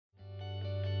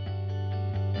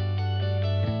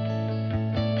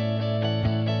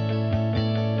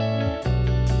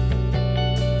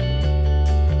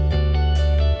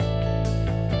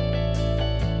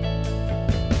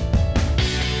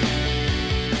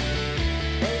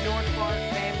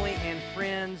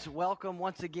Welcome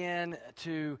once again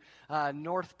to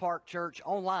North Park Church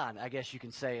online, I guess you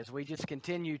can say, as we just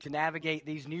continue to navigate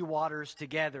these new waters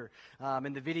together.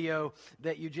 In the video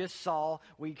that you just saw,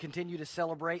 we continue to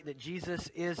celebrate that Jesus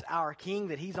is our King,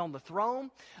 that He's on the throne,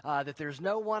 that there's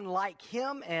no one like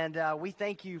Him, and we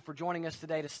thank you for joining us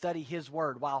today to study His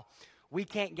Word. While we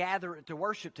can't gather to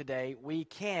worship today, we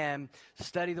can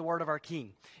study the Word of our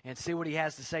King and see what He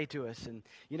has to say to us. And,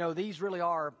 you know, these really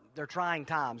are, they're trying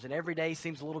times, and every day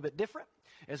seems a little bit different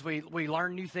as we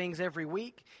learn new things every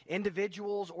week.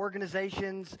 Individuals,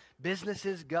 organizations,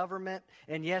 businesses, government,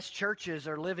 and yes, churches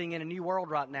are living in a new world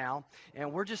right now,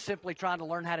 and we're just simply trying to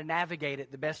learn how to navigate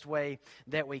it the best way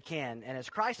that we can. And as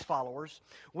Christ followers,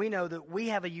 we know that we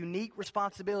have a unique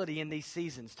responsibility in these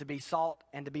seasons to be salt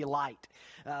and to be light.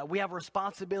 We have a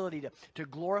responsibility to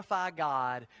glorify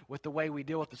God with the way we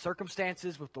deal with the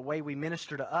circumstances, with the way we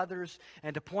minister to others,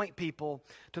 and to point people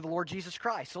to the Lord Jesus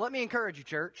Christ. So let me encourage you,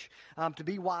 church, to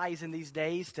be wise in these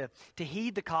days, to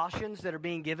heed the cautions that are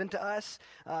being given to us.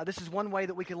 This is one way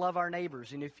that we can love our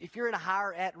neighbors. And if you're in a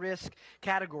higher at-risk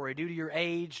category due to your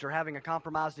age or having a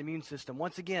compromised immune system,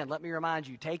 once again, let me remind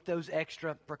you, take those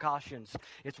extra precautions.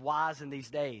 It's wise in these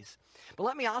days. But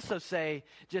let me also say,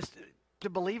 just to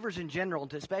believers in general,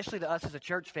 and especially to us as a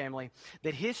church family,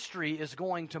 that history is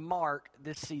going to mark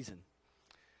this season.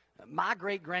 My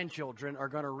great-grandchildren are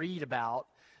going to read about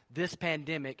this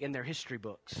pandemic in their history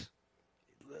books.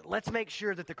 Let's make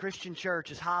sure that the Christian church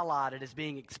is highlighted as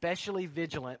being especially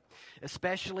vigilant,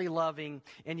 especially loving,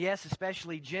 and yes,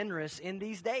 especially generous in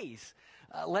these days.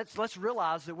 Let's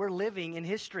realize that we're living in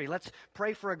history. Let's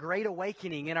pray for a great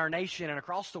awakening in our nation and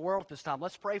across the world at this time.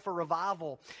 Let's pray for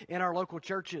revival in our local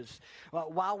churches.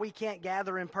 While we can't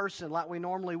gather in person like we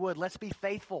normally would, let's be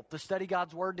faithful to study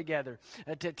God's Word together,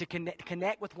 to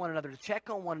connect with one another, to check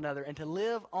on one another, and to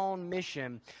live on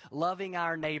mission, loving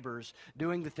our neighbors,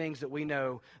 doing the things that we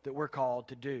know that we're called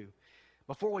to do.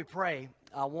 Before we pray,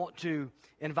 I want to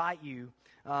invite you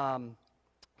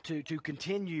to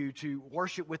continue to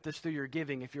worship with us through your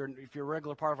giving. If you're a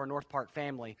regular part of our North Park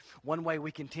family, one way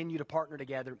we continue to partner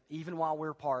together, even while we're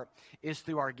apart, is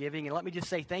through our giving. And let me just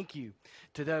say thank you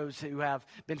to those who have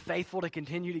been faithful to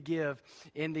continue to give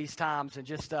in these times. And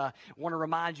just want to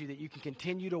remind you that you can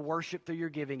continue to worship through your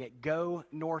giving at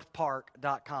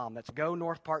gonorthpark.com. That's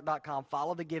gonorthpark.com.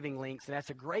 Follow the giving links, and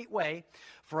that's a great way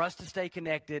for us to stay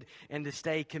connected and to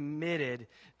stay committed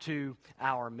to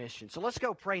our mission. So let's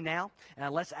go pray now,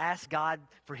 and let's ask God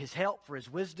for His help, for His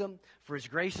wisdom, for His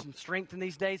grace and strength in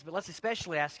these days, but let's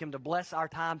especially ask Him to bless our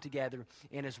time together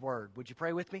in His Word. Would you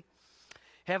pray with me?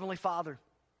 Heavenly Father,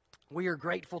 we are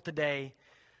grateful today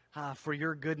for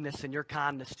your goodness and your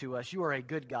kindness to us. You are a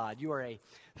good God. You are a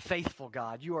faithful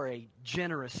God. You are a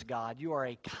generous God. You are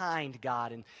a kind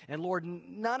God. And Lord,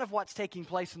 none of what's taking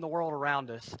place in the world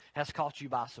around us has caught you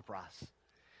by surprise.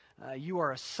 You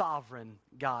are a sovereign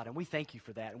God, and we thank you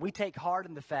for that. And we take heart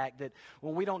in the fact that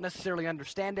when we don't necessarily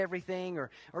understand everything or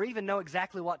even know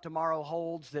exactly what tomorrow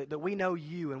holds, that we know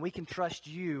you and we can trust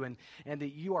you and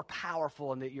that you are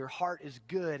powerful and that your heart is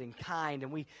good and kind,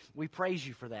 and we praise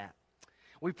you for that.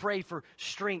 We pray for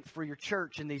strength for your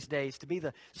church in these days to be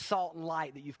the salt and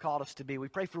light that you've called us to be. We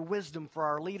pray for wisdom for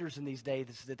our leaders in these days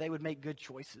that they would make good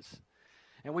choices.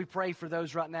 And we pray for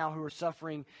those right now who are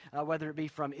suffering, whether it be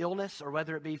from illness or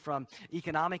whether it be from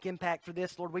economic impact for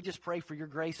this. Lord, we just pray for your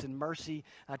grace and mercy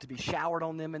to be showered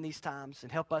on them in these times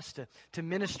and help us to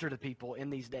minister to people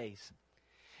in these days.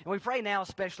 And we pray now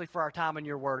especially for our time in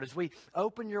your word. As we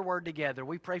open your word together,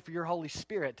 we pray for your Holy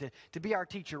Spirit to be our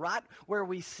teacher right where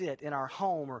we sit in our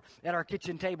home or at our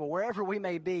kitchen table, wherever we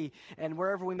may be and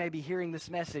wherever we may be hearing this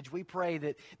message. We pray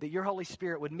that your Holy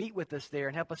Spirit would meet with us there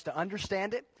and help us to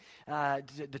understand it,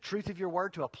 the truth of your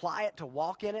word, to apply it, to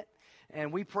walk in it.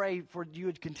 And we pray for you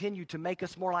would continue to make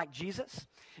us more like Jesus.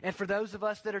 And for those of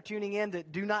us that are tuning in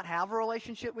that do not have a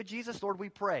relationship with Jesus, Lord, we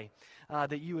pray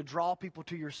that you would draw people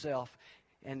to yourself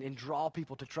and draw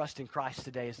people to trust in Christ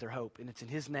today as their hope. And it's in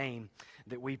His name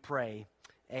that we pray.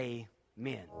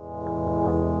 Amen.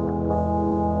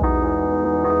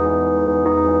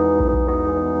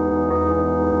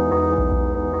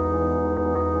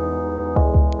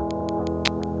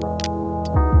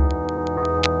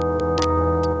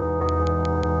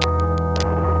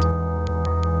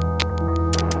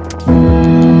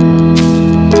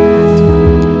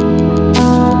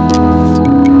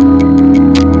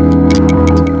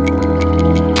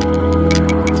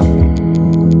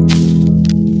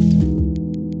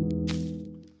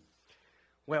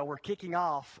 kicking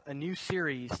off a new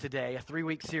series today, a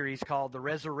 3-week series called The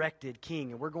Resurrected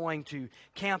King. And we're going to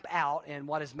camp out in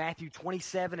what is Matthew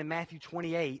 27 and Matthew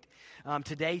 28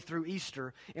 today through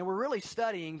Easter. And we're really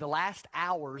studying the last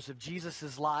hours of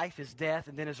Jesus' life, his death,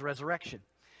 and then his resurrection.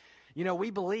 You know,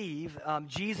 we believe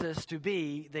Jesus to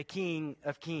be the King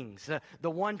of Kings,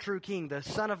 the one true King, the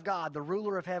Son of God, the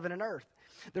ruler of heaven and earth.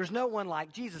 There's no one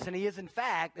like Jesus, and he is, in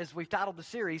fact, as we've titled the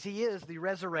series, he is the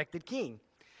resurrected King.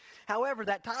 However,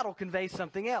 that title conveys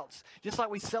something else. Just like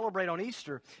we celebrate on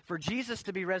Easter, for Jesus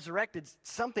to be resurrected,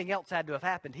 something else had to have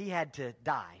happened. He had to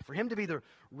die. For him to be the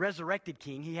resurrected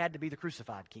King, he had to be the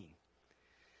crucified King.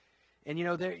 And you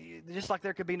know, just like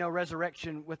there could be no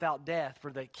resurrection without death,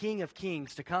 for the King of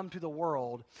Kings to come to the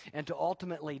world and to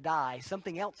ultimately die,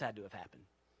 something else had to have happened.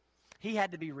 He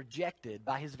had to be rejected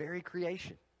by his very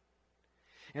creation.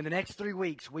 In the next 3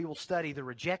 weeks, we will study the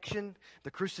rejection,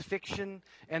 the crucifixion,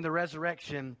 and the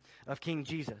resurrection of King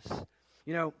Jesus.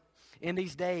 You know, in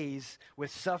these days,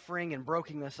 with suffering and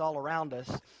brokenness all around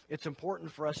us, it's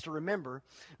important for us to remember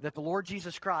that the Lord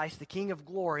Jesus Christ, the King of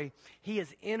glory, he has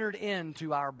entered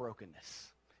into our brokenness.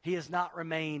 He has not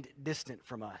remained distant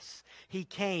from us. He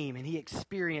came and he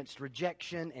experienced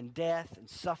rejection and death and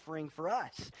suffering for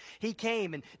us. He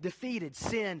came and defeated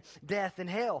sin, death, and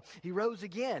hell. He rose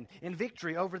again in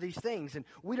victory over these things. And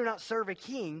we do not serve a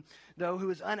king, though,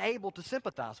 who is unable to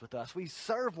sympathize with us. We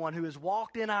serve one who has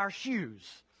walked in our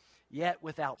shoes, yet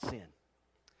without sin.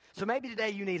 So maybe today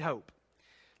you need hope.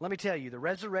 Let me tell you, the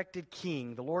resurrected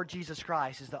King, the Lord Jesus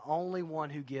Christ, is the only one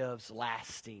who gives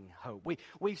lasting hope.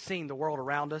 We've seen the world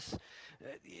around us.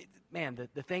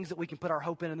 The things that we can put our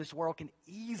hope in this world can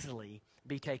easily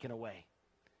be taken away.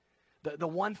 The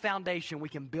one foundation we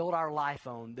can build our life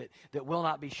on that will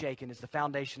not be shaken is the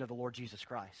foundation of the Lord Jesus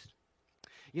Christ.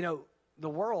 You know, the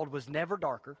world was never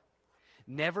darker,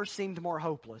 never seemed more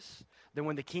hopeless than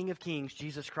when the King of Kings,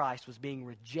 Jesus Christ, was being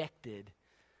rejected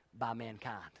by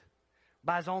mankind,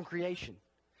 by his own creation.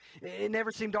 It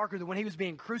never seemed darker than when he was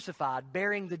being crucified,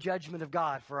 bearing the judgment of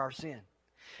God for our sin.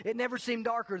 It never seemed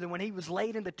darker than when he was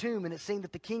laid in the tomb and it seemed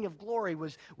that the King of glory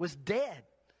was dead.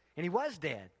 And he was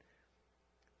dead.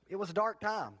 It was a dark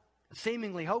time, a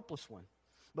seemingly hopeless one.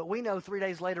 But we know 3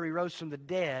 days later he rose from the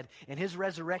dead, and his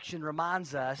resurrection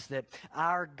reminds us that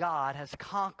our God has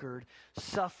conquered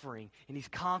suffering, and he's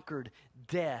conquered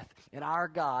death, and our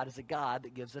God is a God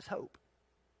that gives us hope.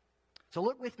 So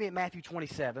look with me at Matthew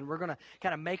 27. We're going to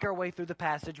kind of make our way through the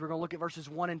passage. We're going to look at verses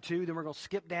 1 and 2. Then we're going to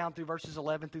skip down through verses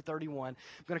 11 through 31.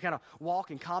 I'm going to kind of walk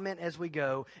and comment as we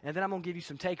go. And then I'm going to give you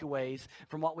some takeaways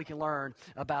from what we can learn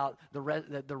about the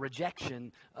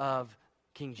rejection of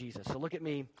King Jesus. So look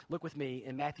with me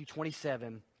in Matthew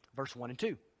 27, verse 1 and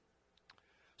 2.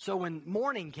 So when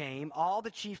morning came, all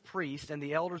the chief priests and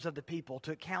the elders of the people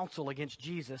took counsel against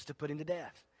Jesus to put him to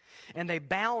death. And they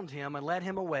bound him and led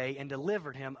him away and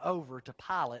delivered him over to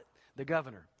Pilate, the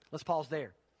governor. Let's pause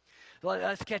there.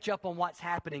 Let's catch up on what's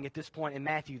happening at this point in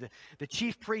Matthew. The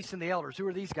chief priests and the elders, who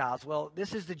are these guys? Well,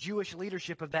 this is the Jewish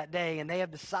leadership of that day, and they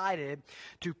have decided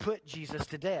to put Jesus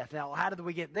to death. Now, how did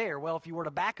we get there? Well, if you were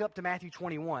to back up to Matthew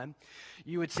 21,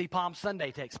 you would see Palm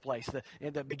Sunday takes place,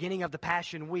 in the beginning of the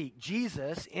Passion Week.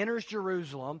 Jesus enters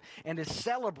Jerusalem and is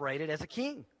celebrated as a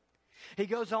king. He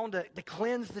goes on to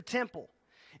cleanse the temple.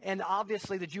 And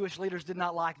obviously the Jewish leaders did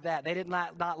not like that. They did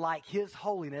not like his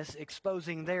holiness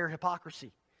exposing their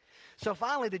hypocrisy. So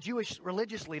finally, the Jewish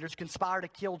religious leaders conspire to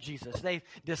kill Jesus. They've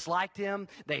disliked him.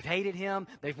 They've hated him.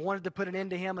 They've wanted to put an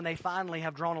end to him. And they finally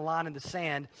have drawn a line in the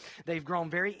sand. They've grown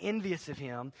very envious of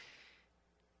him.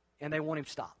 And they want him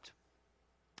stopped.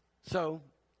 So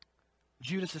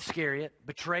Judas Iscariot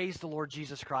betrays the Lord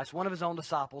Jesus Christ, one of his own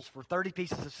disciples, for 30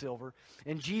 pieces of silver.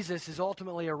 And Jesus is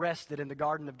ultimately arrested in the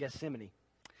Garden of Gethsemane.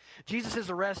 Jesus is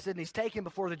arrested and he's taken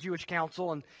before the Jewish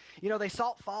council, and you know, they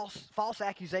sought false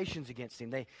accusations against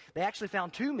him. They actually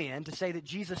found 2 men to say that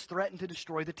Jesus threatened to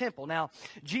destroy the temple. Now,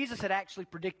 Jesus had actually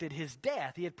predicted his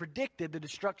death. He had predicted the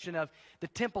destruction of the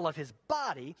temple of his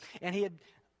body, and he had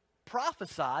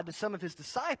prophesied to some of his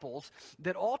disciples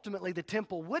that ultimately the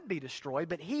temple would be destroyed,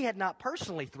 but he had not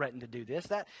personally threatened to do this.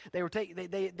 That they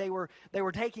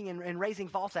were taking and raising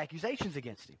false accusations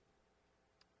against him.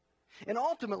 And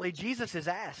ultimately, Jesus is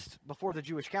asked before the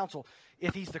Jewish council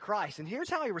if he's the Christ. And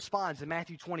here's how he responds in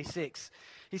Matthew 26.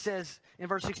 He says in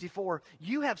verse 64,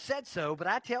 "You have said so, but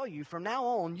I tell you, from now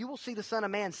on, you will see the Son of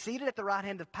Man seated at the right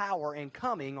hand of power and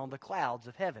coming on the clouds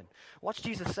of heaven." What's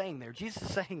Jesus saying there? Jesus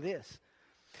is saying this: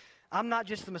 I'm not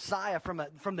just the Messiah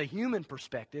from the human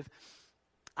perspective.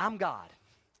 I'm God.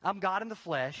 I'm God in the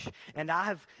flesh, and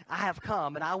I have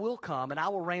come, and I will come, and I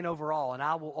will reign over all, and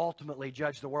I will ultimately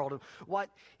judge the world. And what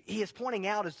he is pointing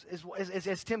out is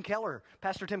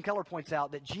Pastor Tim Keller points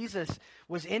out, that Jesus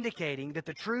was indicating that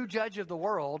the true judge of the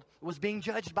world was being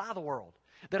judged by the world,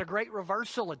 that a great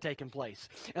reversal had taken place,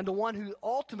 and the one who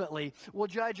ultimately will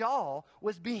judge all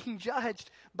was being judged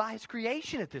by his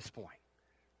creation at this point.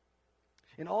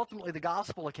 And ultimately, the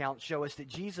gospel accounts show us that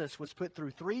Jesus was put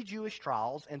through 3 Jewish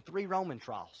trials and 3 Roman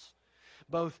trials.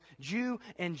 Both Jew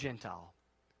and Gentile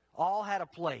all had a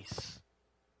place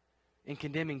in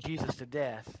condemning Jesus to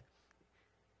death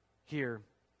here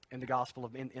in the gospel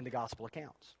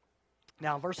accounts.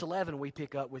 Now, in verse 11, we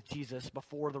pick up with Jesus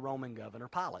before the Roman governor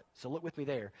Pilate. So look with me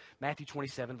there. Matthew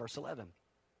 27, verse 11.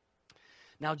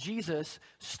 Now, Jesus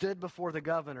stood before the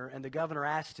governor, and the governor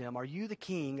asked him, "Are you the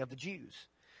king of the Jews?"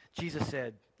 Jesus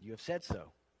said, "You have said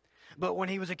so." But when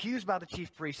he was accused by the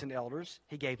chief priests and elders,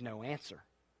 he gave no answer.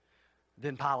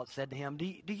 Then Pilate said to him, Do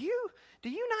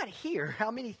you not hear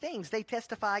how many things they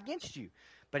testify against you?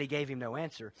 But he gave him no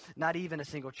answer, not even a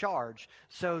single charge,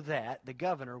 so that the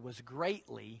governor was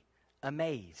greatly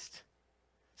amazed.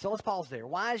 So let's pause there.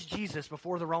 Why is Jesus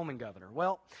before the Roman governor?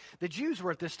 Well, the Jews were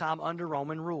at this time under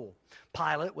Roman rule.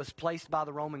 Pilate was placed by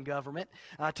the Roman government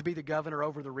to be the governor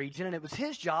over the region, and it was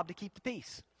his job to keep the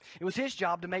peace. It was his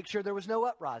job to make sure there was no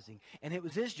uprising, and it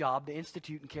was his job to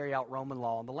institute and carry out Roman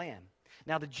law on the land.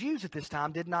 Now, the Jews at this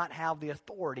time did not have the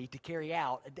authority to carry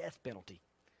out a death penalty.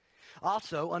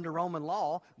 Also, under Roman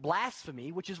law,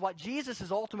 blasphemy, which is what Jesus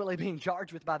is ultimately being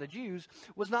charged with by the Jews,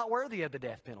 was not worthy of the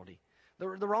death penalty. The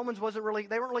Romans weren't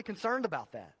really concerned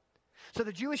about that. So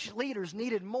the Jewish leaders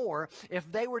needed more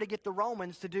if they were to get the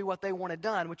Romans to do what they wanted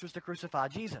done, which was to crucify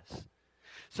Jesus.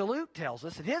 So Luke tells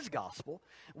us in his gospel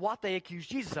what they accused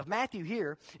Jesus of. Matthew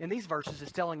here in these verses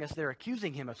is telling us they're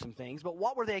accusing him of some things, but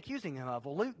what were they accusing him of?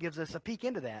 Well, Luke gives us a peek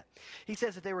into that. He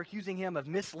says that they were accusing him of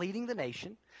misleading the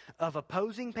nation, of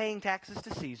opposing paying taxes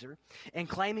to Caesar, and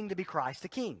claiming to be Christ the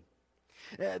King.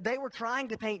 They were trying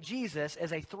to paint Jesus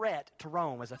as a threat to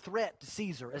Rome, as a threat to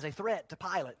Caesar, as a threat to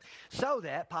Pilate, so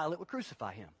that Pilate would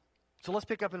crucify him. So let's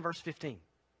pick up in verse 15.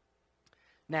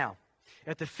 Now,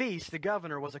 at the feast, the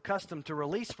governor was accustomed to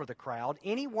release for the crowd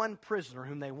any one prisoner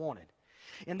whom they wanted.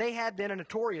 And they had then a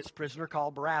notorious prisoner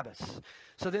called Barabbas.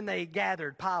 So then they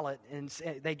gathered Pilate, and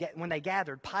when they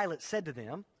gathered, Pilate said to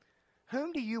them,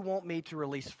 "Whom do you want me to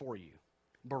release for you,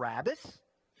 Barabbas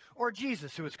or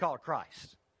Jesus, who is called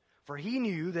Christ?" For he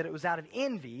knew that it was out of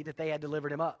envy that they had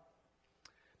delivered him up.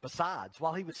 Besides,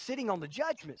 while he was sitting on the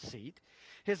judgment seat,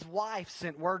 his wife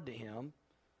sent word to him,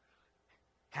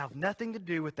 "Have nothing to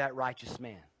do with that righteous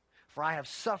man, for I have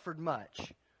suffered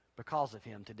much because of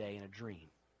him today in a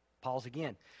dream." Pause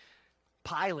again.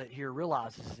 Pilate here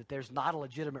realizes that there's not a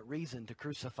legitimate reason to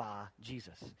crucify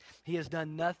Jesus. He has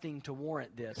done nothing to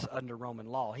warrant this under Roman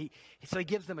law. So he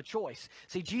gives them a choice.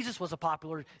 See, Jesus was a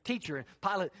popular teacher, and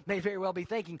Pilate may very well be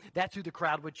thinking that's who the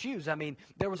crowd would choose. I mean,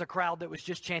 there was a crowd that was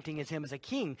just chanting him as a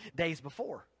king days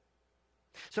before.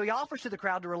 So he offers to the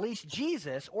crowd to release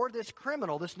Jesus or this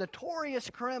criminal, this notorious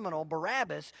criminal,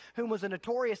 Barabbas, whom was a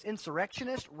notorious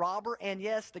insurrectionist, robber, and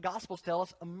yes, the Gospels tell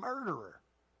us, a murderer.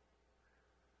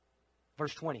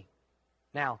 Verse 20.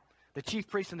 Now, the chief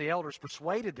priests and the elders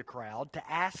persuaded the crowd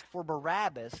to ask for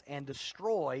Barabbas and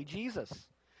destroy Jesus.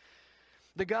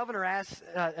 The governor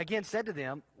again said to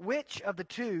them, "Which of the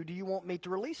two do you want me to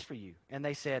release for you?" And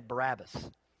they said, "Barabbas."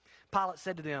 Pilate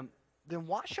said to them, "Then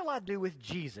what shall I do with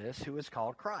Jesus, who is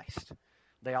called Christ?"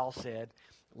 They all said,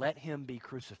 "Let him be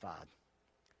crucified."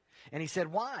 And he said,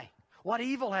 "Why? What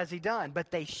evil has he done?"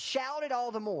 But they shouted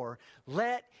all the more,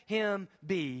 "Let him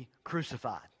be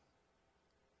crucified."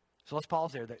 So let's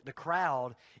pause there. The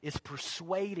crowd is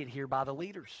persuaded here by the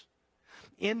leaders.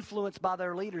 Influenced by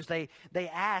their leaders, they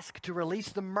ask to release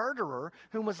the murderer,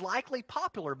 whom was likely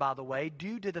popular, by the way,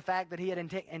 due to the fact that he had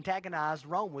antagonized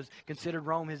Rome, was considered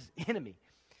Rome his enemy.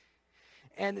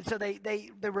 And so they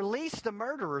release the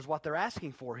murderer is what they're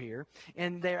asking for here.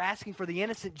 And they're asking for the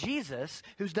innocent Jesus,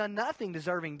 who's done nothing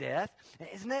deserving death.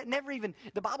 Never even,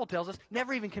 the Bible tells us,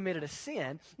 never even committed a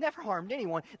sin, never harmed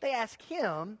anyone. They ask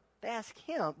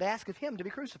of him to be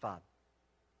crucified.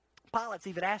 Pilate's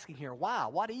even asking here, why?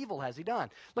 What evil has he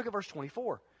done? Look at verse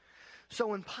 24. So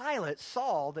when Pilate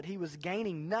saw that he was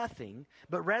gaining nothing,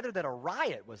 but rather that a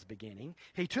riot was beginning,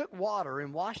 he took water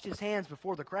and washed his hands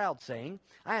before the crowd, saying,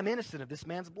 "I am innocent of this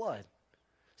man's blood.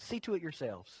 See to it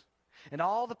yourselves." And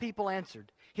all the people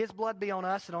answered, "His blood be on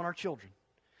us and on our children."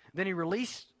 Then he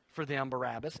released for them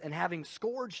Barabbas, and having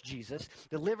scourged Jesus,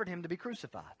 delivered him to be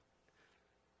crucified.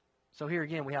 So here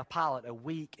again, we have Pilate, a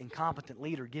weak, incompetent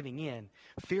leader, giving in,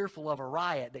 fearful of a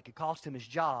riot that could cost him his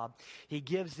job. He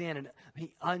gives in, and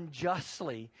he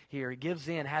unjustly here, he gives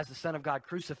in, has the Son of God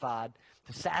crucified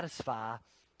to satisfy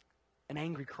an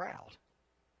angry crowd.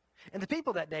 And the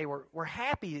people that day were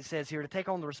happy, it says here, to take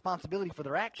on the responsibility for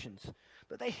their actions.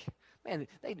 But they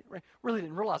really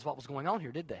didn't realize what was going on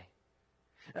here, did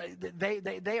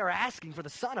they? They are asking for the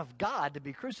Son of God to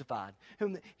be crucified,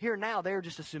 whom here now they're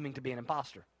just assuming to be an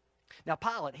imposter. Now,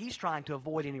 Pilate, he's trying to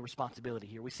avoid any responsibility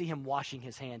here. We see him washing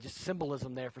his hands, just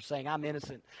symbolism there for saying, I'm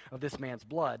innocent of this man's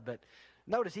blood. But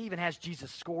notice he even has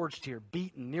Jesus scourged here,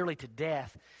 beaten nearly to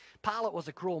death. Pilate was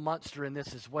a cruel monster in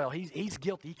this as well. He's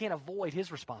guilty. He can't avoid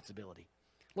his responsibility.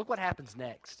 Look what happens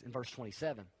next in verse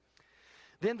 27.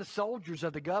 Then the soldiers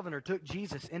of the governor took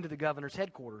Jesus into the governor's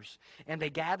headquarters, and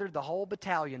they gathered the whole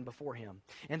battalion before him.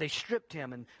 And they stripped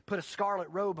him and put a scarlet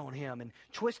robe on him, and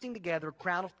twisting together a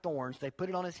crown of thorns, they put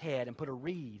it on his head and put a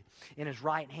reed in his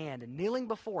right hand. And kneeling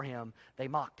before him, they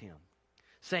mocked him,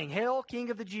 saying, Hail, King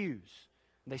of the Jews!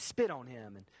 And they spit on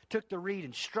him and took the reed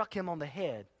and struck him on the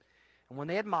head. And when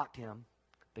they had mocked him,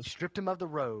 they stripped him of the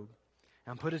robe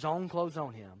and put his own clothes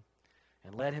on him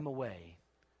and led him away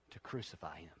to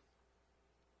crucify him.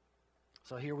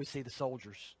 So here we see the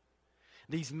soldiers.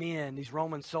 These men, these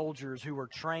Roman soldiers who were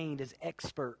trained as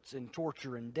experts in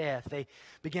torture and death, they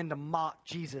begin to mock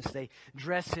Jesus. They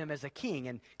dress him as a king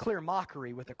in clear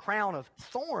mockery with a crown of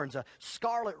thorns, a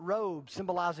scarlet robe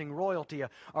symbolizing royalty,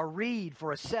 a reed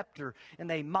for a scepter, and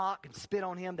they mock and spit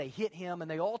on him. They hit him, and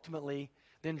they ultimately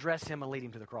then dress him and lead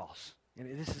him to the cross.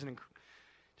 And this is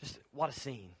just what a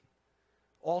scene.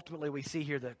 Ultimately, we see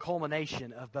here the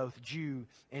culmination of both Jew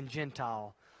and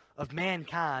Gentile, of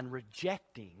mankind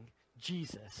rejecting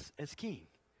Jesus as king.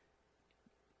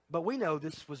 But we know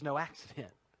this was no accident.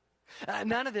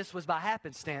 None of this was by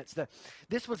happenstance.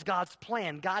 This was God's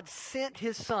plan. God sent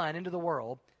his Son into the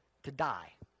world to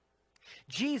die.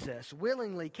 Jesus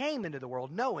willingly came into the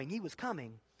world knowing he was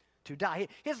coming to die.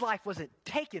 His life wasn't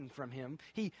taken from him.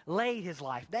 He laid his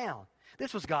life down.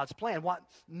 This was God's plan. What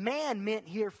man meant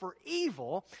here for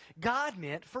evil, God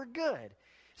meant for good.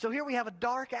 So here we have a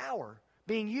dark hour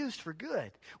being used for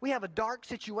good. We have a dark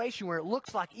situation where it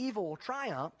looks like evil will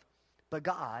triumph, but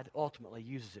God ultimately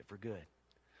uses it for good.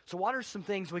 So what are some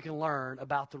things we can learn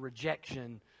about the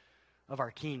rejection of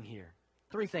our King here?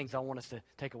 3 things I want us to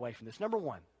take away from this. Number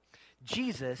 1,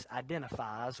 Jesus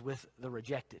identifies with the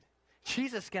rejected.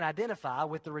 Jesus can identify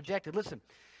with the rejected. Listen,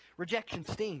 rejection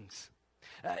stings.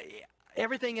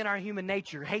 Everything in our human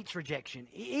nature hates rejection.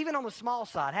 Even on the small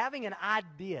side, having an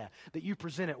idea that you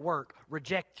present at work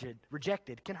rejected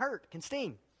can hurt, can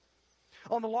sting.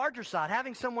 On the larger side,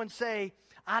 having someone say,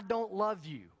 I don't love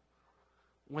you,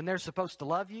 when they're supposed to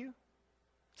love you,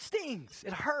 stings.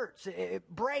 It hurts. It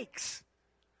breaks.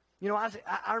 You know,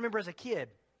 I remember as a kid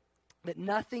that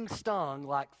nothing stung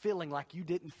like feeling like you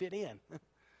didn't fit in.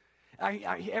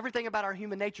 Everything about our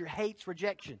human nature hates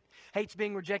rejection, hates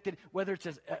being rejected, whether it's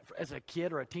as a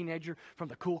kid or a teenager from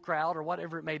the cool crowd or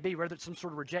whatever it may be, whether it's some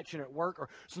sort of rejection at work or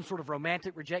some sort of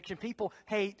romantic rejection. People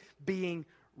hate being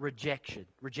rejected.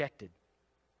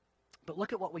 But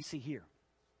look at what we see here.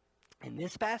 In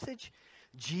this passage,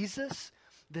 Jesus,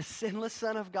 the sinless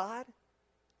Son of God,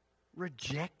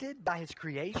 rejected by his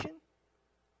creation.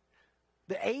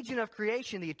 The agent of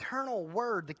creation, the eternal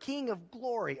Word, the King of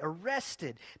glory,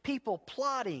 arrested, people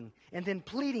plotting and then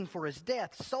pleading for his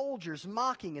death, soldiers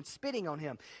mocking and spitting on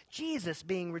him, Jesus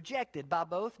being rejected by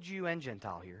both Jew and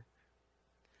Gentile here.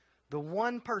 The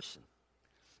one person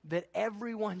that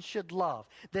everyone should love,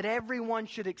 that everyone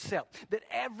should accept, that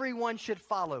everyone should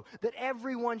follow, that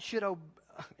everyone should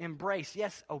embrace,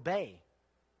 yes, obey,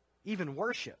 even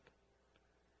worship.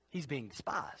 He's being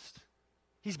despised.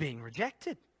 He's being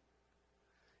rejected.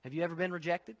 Have you ever been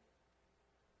rejected?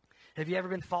 Have you ever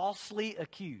been falsely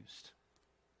accused?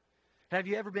 Have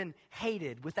you ever been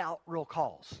hated without real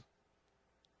cause?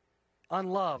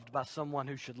 Unloved by someone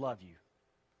who should love you?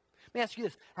 Let me ask you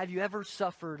this. Have you ever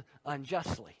suffered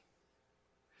unjustly?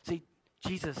 See,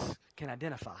 Jesus can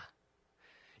identify.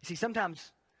 You see,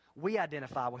 sometimes we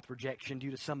identify with rejection due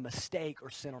to some mistake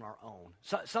or sin on our own.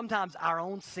 Sometimes our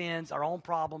own sins, our own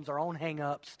problems, our own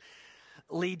hang-ups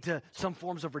lead to some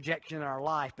forms of rejection in our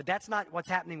life. But that's not what's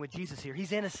happening with Jesus here.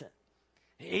 He's innocent.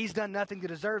 He's done nothing to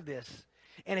deserve this.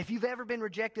 And if you've ever been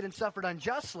rejected and suffered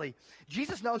unjustly,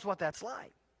 Jesus knows what that's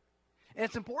like. And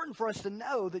it's important for us to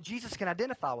know that Jesus can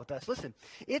identify with us. Listen,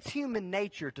 it's human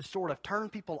nature to sort of turn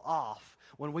people off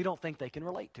when we don't think they can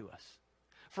relate to us.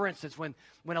 For instance, when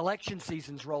election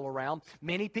seasons roll around,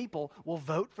 many people will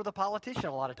vote for the politician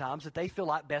a lot of times that they feel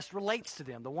like best relates to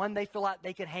them, the one they feel like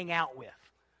they can hang out with.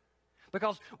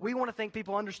 because we want to think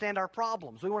people understand our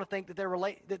problems. We want to think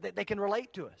that they can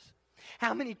relate to us.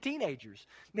 How many teenagers,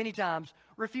 many times,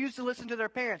 refuse to listen to their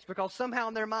parents because somehow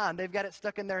in their mind they've got it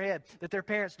stuck in their head that their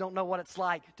parents don't know what it's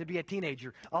like to be a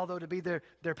teenager. Although to be their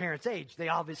parents' age, they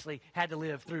obviously had to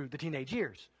live through the teenage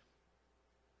years.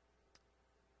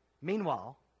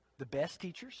 Meanwhile, the best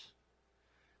teachers,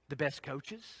 the best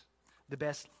coaches, the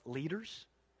best leaders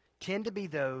tend to be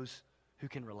those who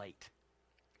can relate.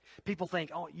 People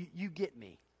think, oh, you get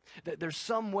me. There's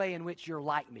some way in which you're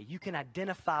like me. You can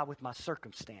identify with my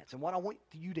circumstance. And what I want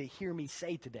you to hear me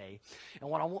say today, and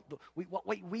what I want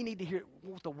we need to hear,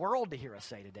 what the world to hear us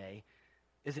say today,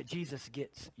 is that Jesus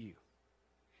gets you.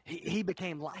 He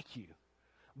became like you,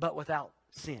 but without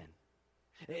sin.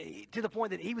 To the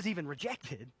point that he was even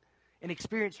rejected and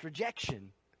experienced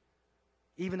rejection,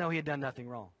 even though he had done nothing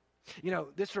wrong. You know,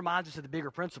 this reminds us of the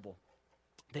bigger principle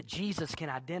that Jesus can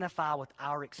identify with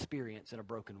our experience in a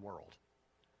broken world.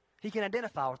 He can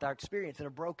identify with our experience in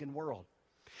a broken world.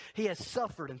 He has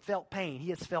suffered and felt pain. He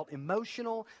has felt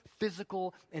emotional,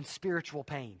 physical, and spiritual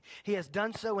pain. He has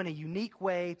done so in a unique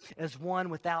way as one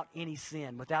without any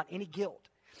sin, without any guilt.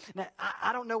 Now,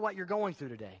 I don't know what you're going through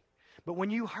today, but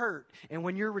when you hurt and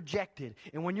when you're rejected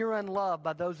and when you're unloved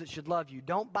by those that should love you,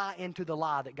 don't buy into the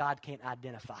lie that God can't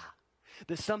identify,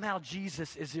 that somehow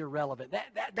Jesus is irrelevant.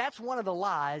 That's one of the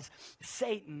lies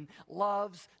Satan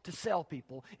loves to sell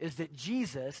people, is that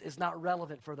Jesus is not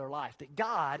relevant for their life, that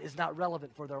God is not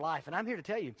relevant for their life. And I'm here to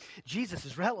tell you, Jesus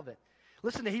is relevant.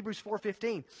 Listen to Hebrews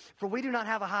 4:15. For we do not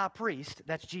have a high priest,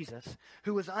 that's Jesus,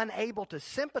 who is unable to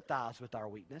sympathize with our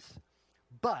weakness,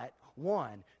 but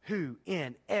one who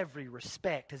in every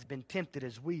respect has been tempted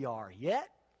as we are, yet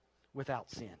without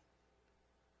sin.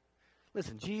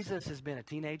 Listen, Jesus has been a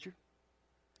teenager.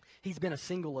 He's been a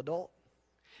single adult.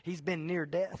 He's been near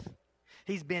death.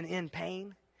 He's been in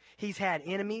pain. He's had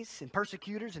enemies and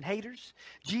persecutors and haters.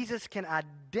 Jesus can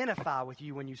identify with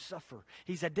you when you suffer.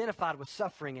 He's identified with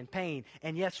suffering and pain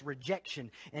and, yes,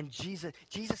 rejection. And Jesus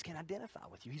can identify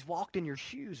with you. He's walked in your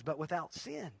shoes, but without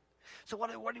sin. So what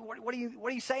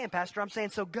are you saying, Pastor? I'm saying,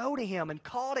 so go to him and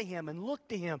call to him and look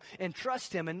to him and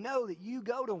trust him and know that you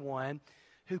go to one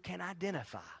who can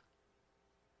identify.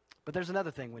 But there's another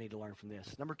thing we need to learn from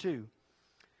this. Number 2,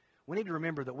 we need to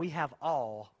remember that we have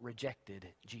all rejected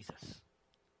Jesus.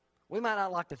 We might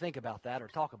not like to think about that or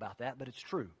talk about that, but it's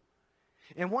true.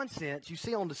 In one sense, you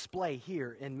see on display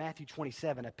here in Matthew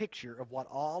 27 a picture of what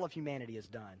all of humanity has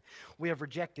done. We have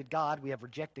rejected God. We have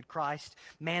rejected Christ.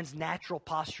 Man's natural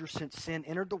posture since sin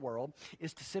entered the world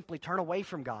is to simply turn away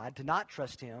from God, to not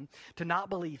trust him, to not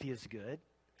believe he is good.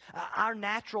 Our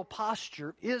natural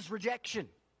posture is rejection.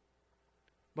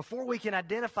 Before we can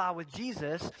identify with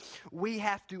Jesus, we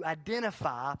have to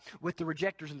identify with the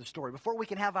rejectors in the story. Before we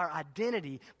can have our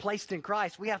identity placed in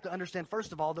Christ, we have to understand,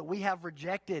 first of all, that we have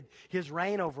rejected his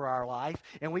reign over our life,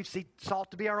 and we've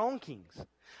sought to be our own kings.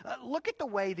 Look at the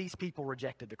way these people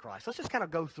rejected the Christ. Let's just kind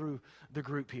of go through the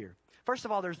group here. First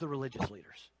of all, there's the religious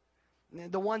leaders,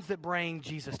 the ones that bring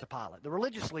Jesus to Pilate. The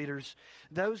religious leaders,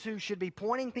 those who should be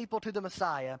pointing people to the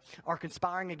Messiah, are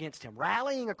conspiring against him,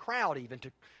 rallying a crowd even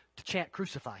to chant,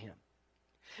 crucify him.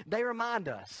 They remind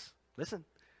us, listen,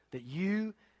 that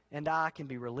you and I can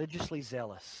be religiously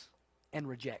zealous and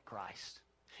reject Christ.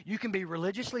 You can be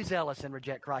religiously zealous and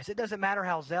reject Christ. It doesn't matter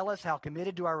how zealous, how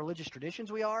committed to our religious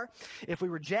traditions we are. If we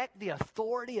reject the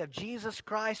authority of Jesus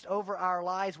Christ over our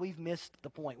lives, we've missed the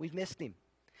point. We've missed him.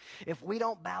 If we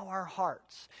don't bow our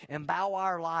hearts and bow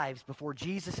our lives before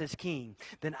Jesus as King,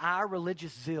 then our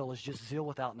religious zeal is just zeal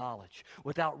without knowledge,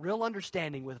 without real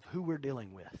understanding with who we're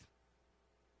dealing with.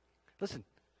 Listen,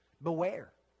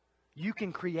 beware. You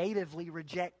can creatively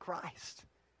reject Christ.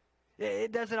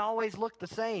 It doesn't always look the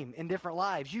same in different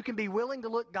lives. You can be willing to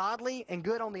look godly and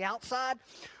good on the outside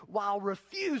while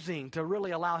refusing to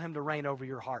really allow him to reign over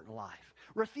your heart and life.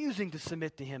 Refusing to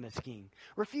submit to him as king.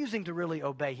 Refusing to really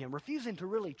obey him. Refusing to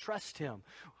really trust him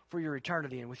for your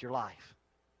eternity and with your life.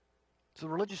 So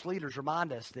the religious leaders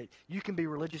remind us that you can be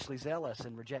religiously zealous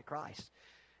and reject Christ.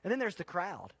 And then there's the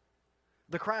crowd.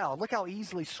 The crowd. Look how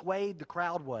easily swayed the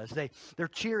crowd was. They're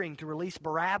cheering to release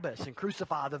Barabbas and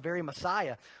crucify the very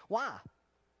Messiah. Why?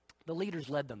 The leaders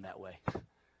led them that way.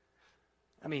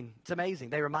 I mean, it's amazing.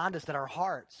 They remind us that our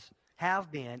hearts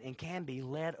have been and can be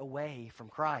led away from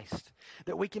Christ.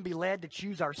 That we can be led to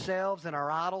choose ourselves and our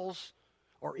idols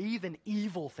or even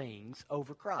evil things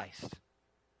over Christ.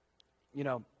 You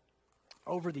know,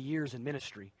 over the years in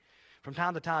ministry, from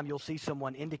time to time you'll see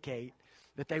someone indicate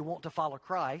that they want to follow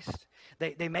Christ.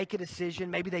 They make a decision.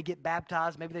 Maybe they get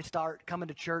baptized. Maybe they start coming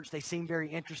to church. They seem very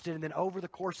interested. And then over the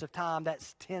course of time, that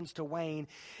tends to wane.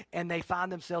 And they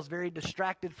find themselves very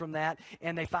distracted from that.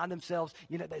 And they find themselves,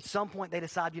 at some point they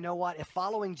decide, you know what? If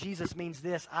following Jesus means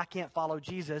this, I can't follow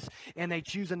Jesus. And they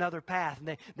choose another path.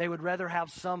 And they would rather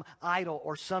have some idol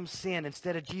or some sin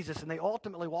instead of Jesus. And they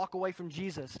ultimately walk away from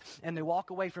Jesus. And they walk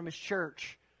away from his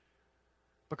church.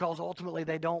 Because ultimately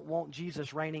they don't want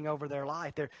Jesus reigning over their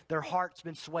life. Their heart's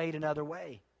been swayed another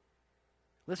way.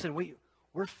 Listen,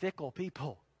 we're fickle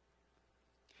people,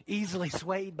 easily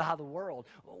swayed by the world.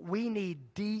 We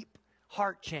need deep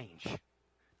heart change.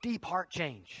 Deep heart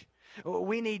change.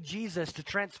 We need Jesus to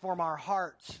transform our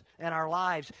hearts and our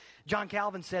lives. John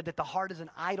Calvin said that the heart is an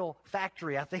idol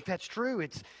factory. I think that's true.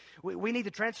 We need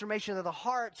the transformation of the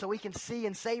heart so we can see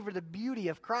and savor the beauty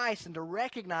of Christ and to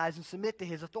recognize and submit to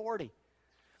his authority.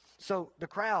 So the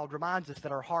crowd reminds us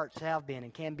that our hearts have been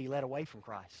and can be led away from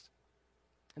Christ.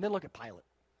 And then look at Pilate.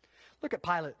 Look at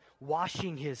Pilate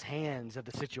washing his hands of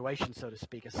the situation, so to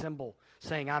speak, a symbol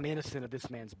saying, I'm innocent of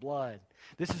this man's blood.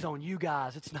 This is on you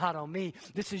guys. It's not on me.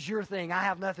 This is your thing. I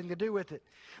have nothing to do with it.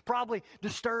 Probably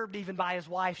disturbed even by his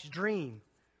wife's dream.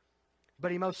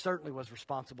 But he most certainly was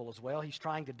responsible as well. He's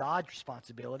trying to dodge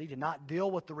responsibility, to not deal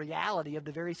with the reality of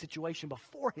the very situation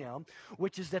before him,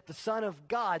 which is that the Son of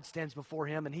God stands before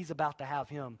him and he's about to have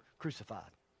him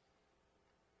crucified.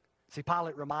 See,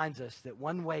 Pilate reminds us that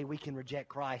one way we can reject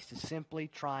Christ is simply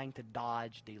trying to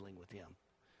dodge dealing with him.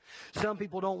 Some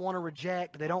people don't want to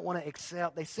reject, they don't want to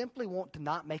accept, they simply want to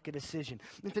not make a decision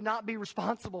and to not be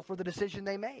responsible for the decision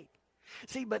they make.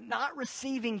 See, but not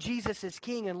receiving Jesus as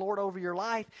King and Lord over your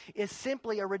life is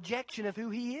simply a rejection of who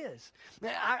he is.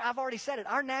 I've already said it.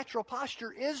 Our natural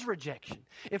posture is rejection.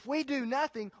 If we do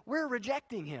nothing, we're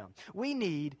rejecting him. We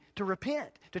need to repent,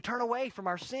 to turn away from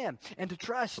our sin, and to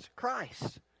trust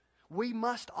Christ. We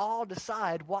must all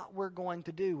decide what we're going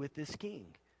to do with this King.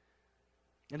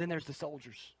 And then there's the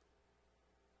soldiers.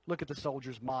 Look at the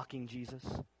soldiers mocking Jesus,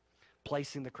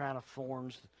 placing the crown of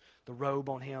thorns, the robe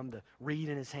on him, the reed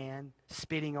in his hand,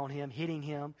 spitting on him, hitting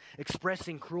him,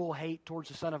 expressing cruel hate towards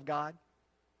the Son of God.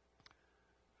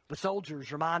 The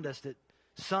soldiers remind us that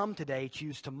some today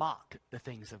choose to mock the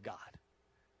things of God,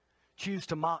 choose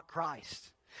to mock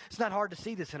Christ. It's not hard to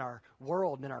see this in our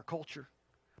world and in our culture.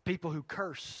 People who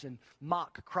curse and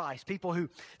mock Christ, people who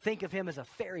think of him as a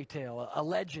fairy tale, a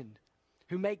legend,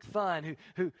 who make fun,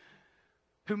 who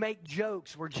make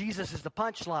jokes where Jesus is the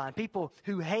punchline. People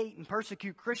who hate and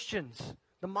persecute Christians,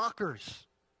 the mockers.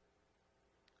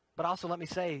 But also let me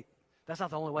say, that's not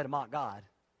the only way to mock God.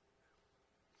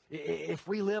 If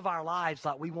we live our lives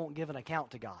like we won't give an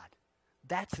account to God,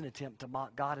 that's an attempt to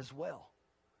mock God as well.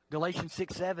 Galatians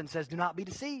 6:7 says, do not be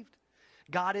deceived.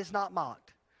 God is not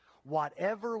mocked.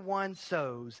 Whatever one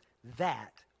sows,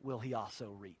 that will he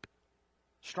also reap.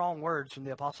 Strong words from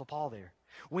the Apostle Paul there.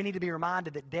 We need to be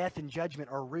reminded that death and judgment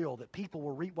are real, that people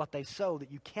will reap what they sow,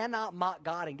 that you cannot mock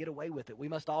God and get away with it. We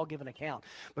must all give an account.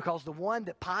 Because the one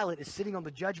that Pilate is sitting on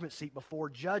the judgment seat before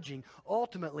judging,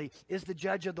 ultimately is the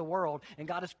judge of the world. And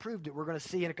God has proved it, we're going to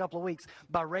see in a couple of weeks,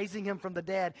 by raising him from the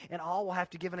dead, and all will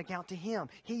have to give an account to him.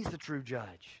 He's the true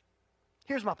judge.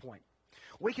 Here's my point.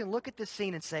 We can look at this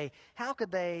scene and say, how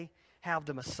could they have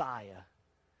the Messiah?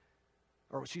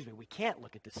 We can't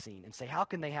look at this scene and say, how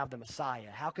can they have the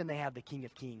Messiah? How can they have the King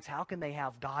of Kings? How can they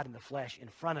have God in the flesh in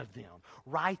front of them,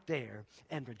 right there,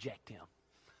 and reject him?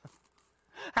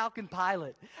 How can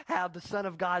Pilate have the Son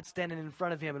of God standing in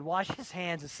front of him and wash his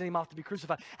hands and send him off to be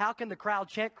crucified? How can the crowd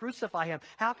chant, crucify him?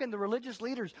 How can the religious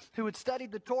leaders who had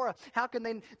studied the Torah, how can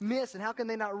they miss and how can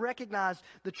they not recognize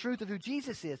the truth of who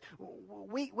Jesus is?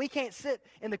 We can't sit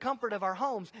in the comfort of our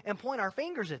homes and point our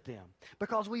fingers at them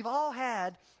because we've all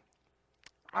had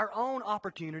our own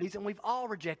opportunities, and we've all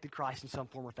rejected Christ in some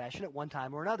form or fashion at one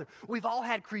time or another. We've all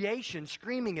had creation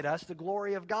screaming at us the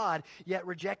glory of God, yet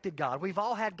rejected God. We've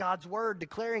all had God's word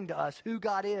declaring to us who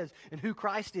God is and who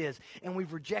Christ is, and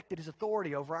we've rejected his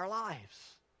authority over our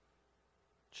lives.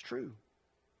 It's true.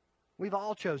 We've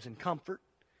all chosen comfort,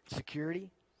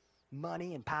 security,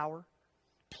 money and power,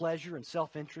 pleasure and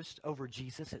self-interest over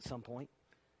Jesus at some point.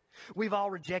 We've all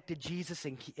rejected Jesus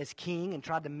as king and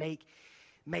tried to make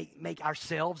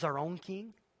ourselves our own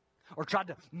king, or tried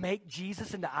to make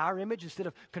Jesus into our image instead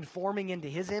of conforming into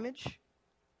his image.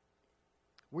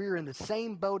 We're in the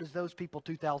same boat as those people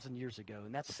 2,000 years ago,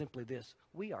 and that's simply this: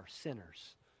 we are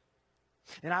sinners.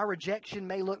 And our rejection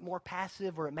may look more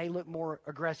passive or it may look more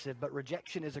aggressive, but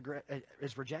rejection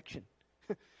is rejection.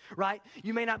 Right?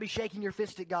 You may not be shaking your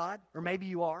fist at God, or maybe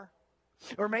you are.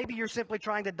 Or maybe you're simply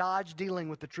trying to dodge dealing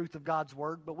with the truth of God's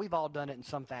word, but we've all done it in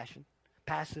some fashion.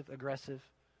 passive, aggressive,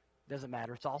 doesn't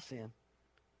matter. It's all sin.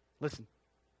 Listen,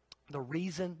 the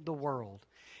reason the world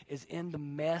is in the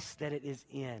mess that it is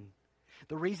in,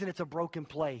 the reason it's a broken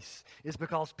place, is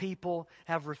because people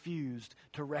have refused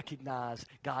to recognize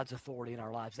God's authority in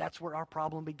our lives. That's where our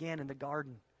problem began, in the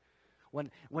garden.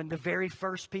 When the very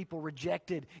first people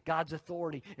rejected God's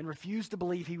authority and refused to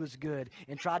believe he was good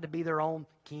and tried to be their own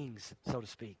kings, so to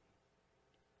speak.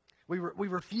 We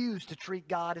refused to treat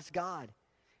God as God.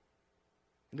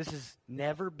 And this has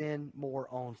never been more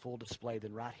on full display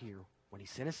than right here, when he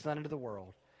sent his son into the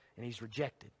world and he's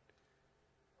rejected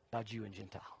by Jew and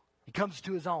Gentile. He comes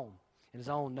to his own, and his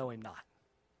own know him not.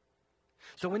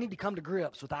 So we need to come to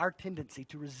grips with our tendency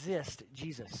to resist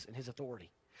Jesus and his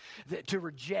authority, to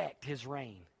reject his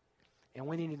reign. And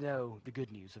we need to know the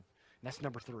good news. And that's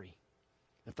number 3.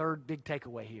 The third big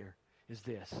takeaway here is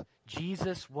this: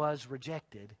 Jesus was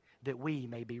rejected that we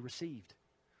may be received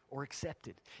or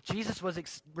accepted. Jesus was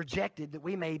rejected that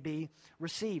we may be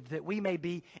received, that we may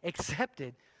be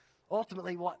accepted,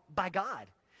 ultimately by God.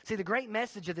 See, the great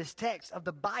message of this text of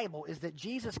the Bible is that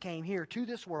Jesus came here to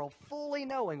this world fully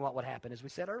knowing what would happen, as we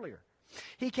said earlier.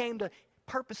 He came to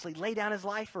purposely lay down his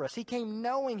life for us. He came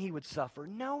knowing he would suffer,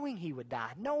 knowing he would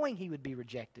die, knowing he would be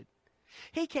rejected.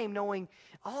 He came knowing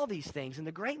all these things. And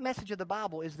the great message of the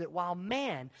Bible is that while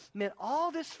man meant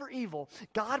all this for evil,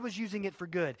 God was using it for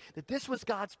good. That this was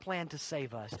God's plan to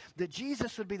save us. That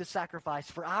Jesus would be the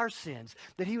sacrifice for our sins.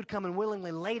 That he would come and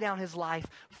willingly lay down his life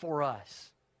for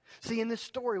us. See, in this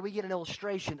story, we get an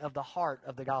illustration of the heart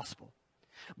of the gospel.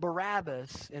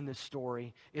 Barabbas in this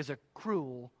story is a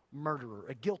cruel murderer,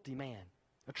 a guilty man,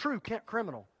 a true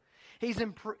criminal. He's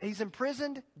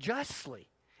imprisoned justly.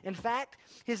 In fact,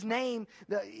 his name,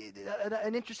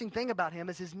 an interesting thing about him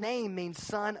is his name means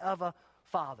son of a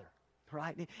father,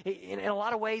 right? In a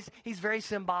lot of ways, he's very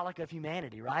symbolic of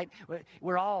humanity, right?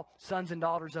 We're all sons and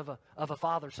daughters of a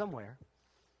father somewhere.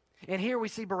 And here we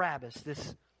see Barabbas,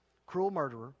 this cruel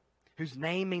murderer, whose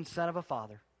name means son of a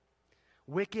father,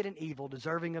 wicked and evil,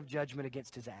 deserving of judgment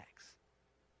against his acts.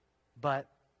 But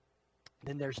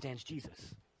then there stands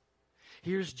Jesus.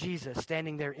 Here's Jesus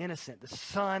standing there innocent, the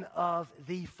son of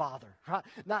the Father. Right?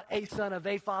 Not a son of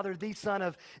a father, the son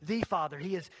of the Father.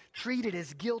 He is treated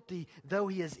as guilty, though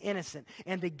he is innocent.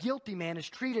 And the guilty man is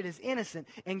treated as innocent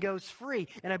and goes free.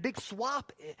 And a big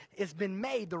swap has been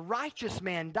made. The righteous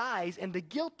man dies and the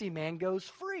guilty man goes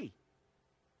free.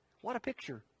 What a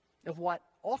picture of what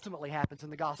ultimately happens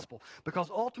in the gospel. Because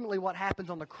ultimately what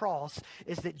happens on the cross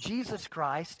is that Jesus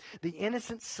Christ, the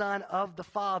innocent Son of the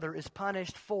Father, is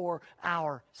punished for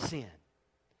our sin.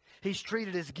 He's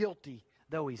treated as guilty,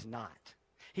 though he's not.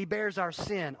 He bears our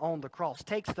sin on the cross,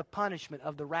 takes the punishment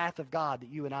of the wrath of God that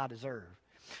you and I deserve,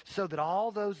 so that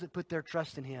all those that put their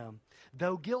trust in him,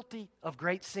 though guilty of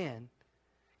great sin,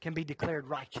 can be declared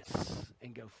righteous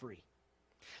and go free.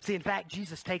 See, in fact,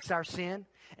 Jesus takes our sin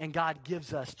and God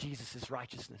gives us Jesus'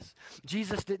 righteousness.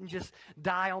 Jesus didn't just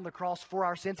die on the cross for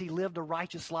our sins. He lived a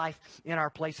righteous life in our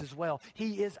place as well.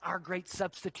 He is our great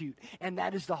substitute, and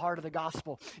that is the heart of the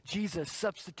gospel. Jesus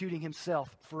substituting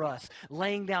himself for us,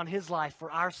 laying down his life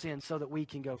for our sins so that we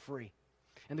can go free.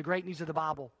 And the great news of the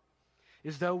Bible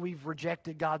is, though we've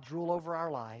rejected God's rule over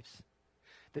our lives,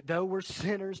 that though we're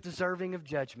sinners deserving of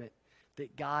judgment,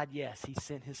 that God, yes, he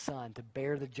sent his son to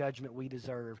bear the judgment we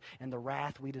deserve and the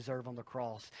wrath we deserve on the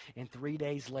cross. And 3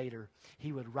 days later,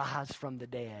 he would rise from the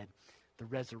dead, the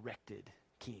resurrected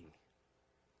king.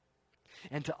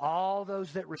 And to all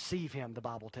those that receive him, the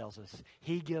Bible tells us,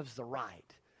 he gives the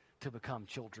right to become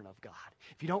children of God.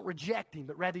 If you don't reject him,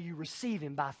 but rather you receive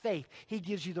him by faith, he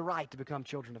gives you the right to become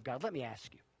children of God. Let me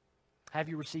ask you, have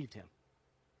you received him?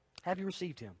 Have you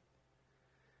received him?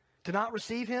 To not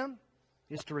receive him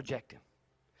is to reject him.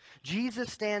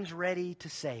 Jesus stands ready to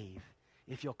save.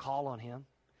 If you'll call on him,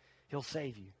 he'll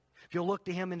save you. If you'll look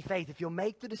to him in faith, if you'll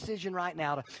make the decision right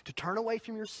now to turn away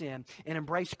from your sin and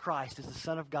embrace Christ as the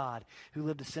Son of God who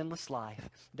lived a sinless life,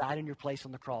 died in your place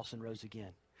on the cross and rose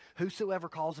again. Whosoever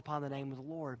calls upon the name of the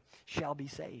Lord shall be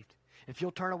saved. If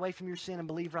you'll turn away from your sin and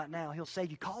believe right now, he'll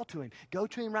save you. Call to him. Go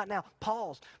to him right now.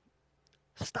 Pause.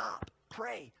 Stop.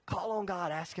 Pray. Call on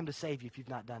God. Ask him to save you if you've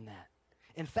not done that.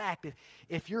 In fact,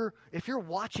 if you're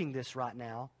watching this right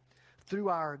now through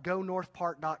our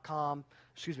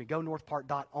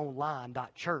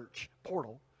gonorthpark.online.church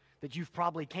portal that you've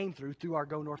probably came through our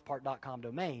gonorthpark.com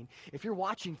domain, if you're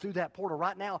watching through that portal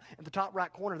right now, at the top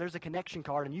right corner, there's a connection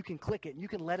card, and you can click it, and you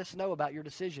can let us know about your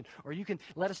decision, or you can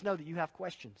let us know that you have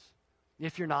questions.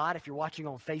 If you're watching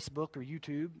on Facebook or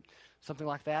YouTube, something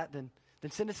like that, then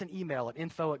send us an email at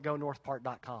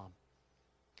info@gonorthpark.com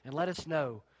and let us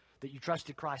know that you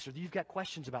trusted Christ, or that you've got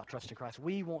questions about trusting Christ.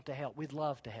 We want to help. We'd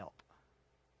love to help.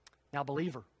 Now,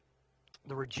 believer,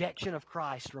 the rejection of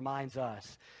Christ reminds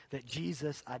us that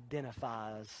Jesus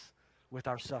identifies with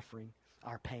our suffering,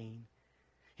 our pain.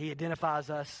 He identifies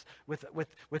us with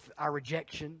our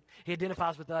rejection. He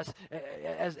identifies with us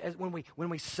as when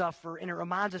we suffer, and it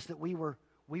reminds us that we were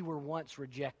once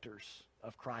rejectors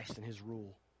of Christ and his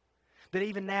rule. That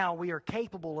even now we are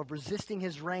capable of resisting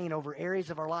his reign over areas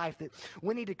of our life, that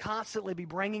we need to constantly be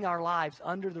bringing our lives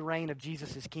under the reign of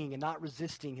Jesus as King and not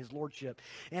resisting his lordship.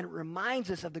 And it reminds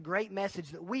us of the great message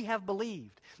that we have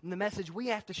believed, and the message we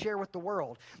have to share with the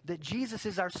world, that Jesus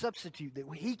is our substitute, that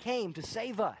he came to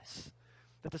save us,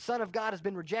 that the Son of God has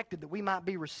been rejected that we might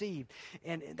be received.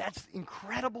 And that's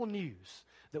incredible news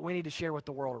that we need to share with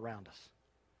the world around us.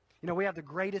 You know, we have the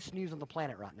greatest news on the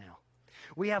planet right now.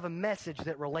 We have a message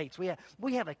that relates. We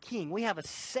have a king. We have a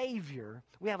Savior.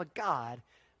 We have a God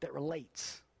that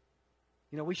relates.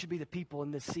 You know, we should be the people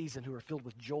in this season who are filled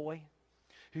with joy,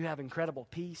 who have incredible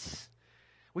peace.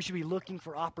 We should be looking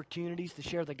for opportunities to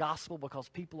share the gospel because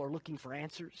people are looking for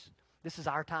answers. This is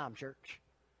our time, church.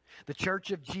 The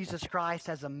Church of Jesus Christ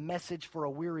has a message for a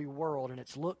weary world, and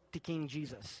it's look to King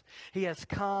Jesus. He has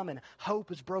come, and hope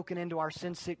is broken into our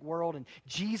sin-sick world, and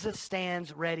Jesus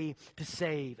stands ready to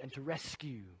save and to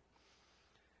rescue.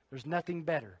 There's nothing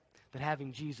better than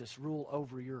having Jesus rule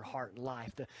over your heart and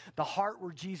life. The heart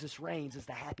where Jesus reigns is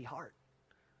the happy heart.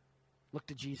 Look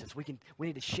to Jesus. We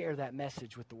need to share that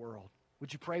message with the world.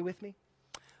 Would you pray with me?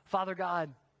 Father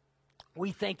God,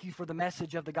 we thank you for the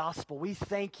message of the gospel. We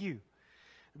thank you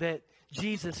that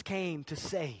Jesus came to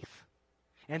save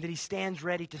and that he stands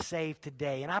ready to save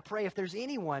today. And I pray if there's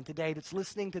anyone today that's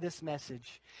listening to this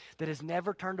message that has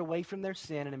never turned away from their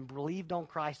sin and believed on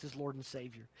Christ as Lord and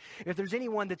Savior, if there's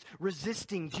anyone that's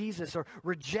resisting Jesus or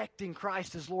rejecting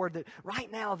Christ as Lord, that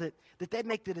right now that they'd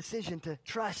make the decision to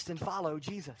trust and follow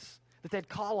Jesus, that they'd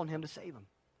call on him to save them.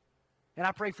 And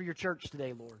I pray for your church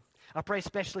today, Lord. I pray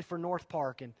especially for North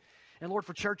Park and Lord,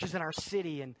 for churches in our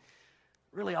city and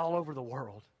really all over the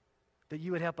world, that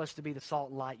you would help us to be the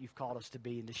salt and light you've called us to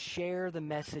be and to share the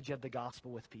message of the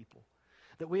gospel with people.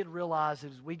 That we'd realize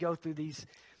as we go through these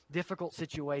difficult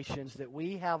situations that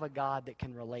we have a God that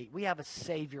can relate. We have a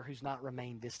Savior who's not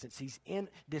remained distant. He's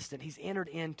entered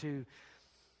into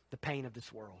the pain of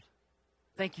this world.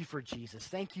 Thank you for Jesus.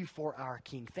 Thank you for our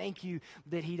King. Thank you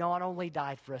that he not only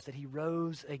died for us, that he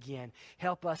rose again.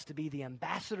 Help us to be the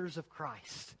ambassadors of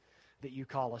Christ that you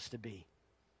call us to be.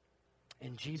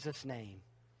 In Jesus' name,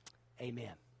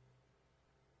 amen.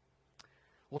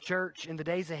 Well, church, in the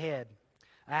days ahead,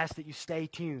 I ask that you stay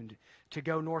tuned to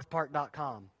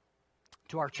GoNorthPark.com,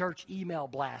 to our church email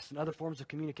blast and other forms of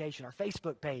communication, our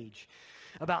Facebook page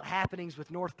about happenings with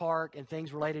North Park and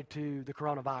things related to the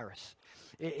coronavirus.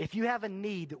 If you have a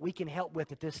need that we can help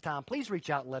with at this time, please reach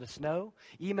out and let us know.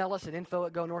 Email us at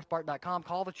info@gonorthpark.com.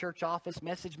 Call the church office.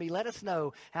 Message me. Let us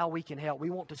know how we can help. We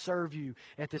want to serve you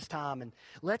at this time. And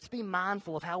let's be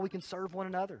mindful of how we can serve one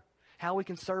another, how we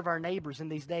can serve our neighbors in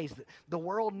these days. The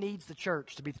world needs the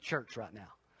church to be the church right now.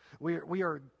 We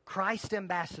are Christ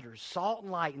ambassadors, salt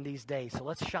and light in these days, so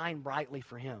let's shine brightly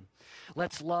for him.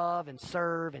 Let's love and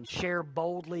serve and share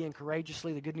boldly and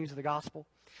courageously the good news of the gospel.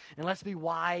 And let's be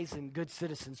wise and good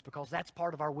citizens because that's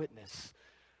part of our witness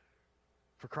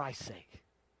for Christ's sake.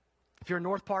 If you're a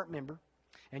North Park member,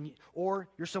 or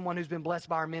you're someone who's been blessed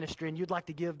by our ministry and you'd like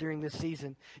to give during this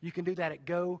season, you can do that at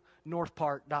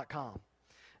GoNorthPark.com.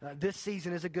 This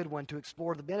season is a good one to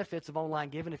explore the benefits of online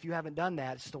giving. If you haven't done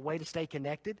that, it's just a way to stay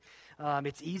connected.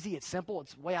 It's easy, it's simple,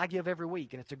 it's the way I give every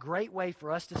week. And it's a great way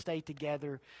for us to stay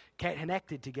together,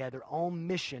 connected together on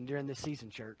mission during this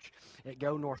season, church, at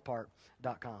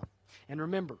GoNorthPark.com. And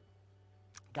remember,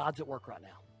 God's at work right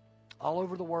now. All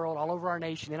over the world, all over our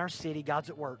nation, in our city,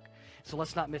 God's at work. So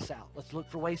let's not miss out. Let's look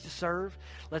for ways to serve.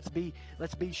 Let's be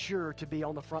sure to be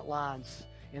on the front lines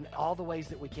in all the ways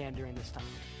that we can during this time.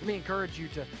 Let me encourage you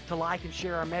to like and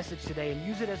share our message today and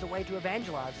use it as a way to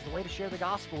evangelize, as a way to share the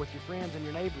gospel with your friends and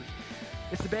your neighbors.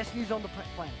 It's the best news on the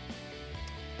planet.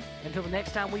 Until the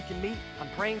next time we can meet, I'm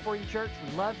praying for you, church.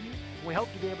 We love you, and we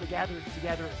hope to be able to gather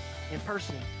together in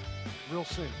person real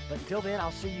soon. But until then,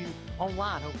 I'll see you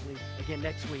online, hopefully, again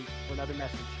next week for another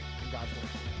message from God's Word.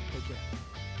 Take care.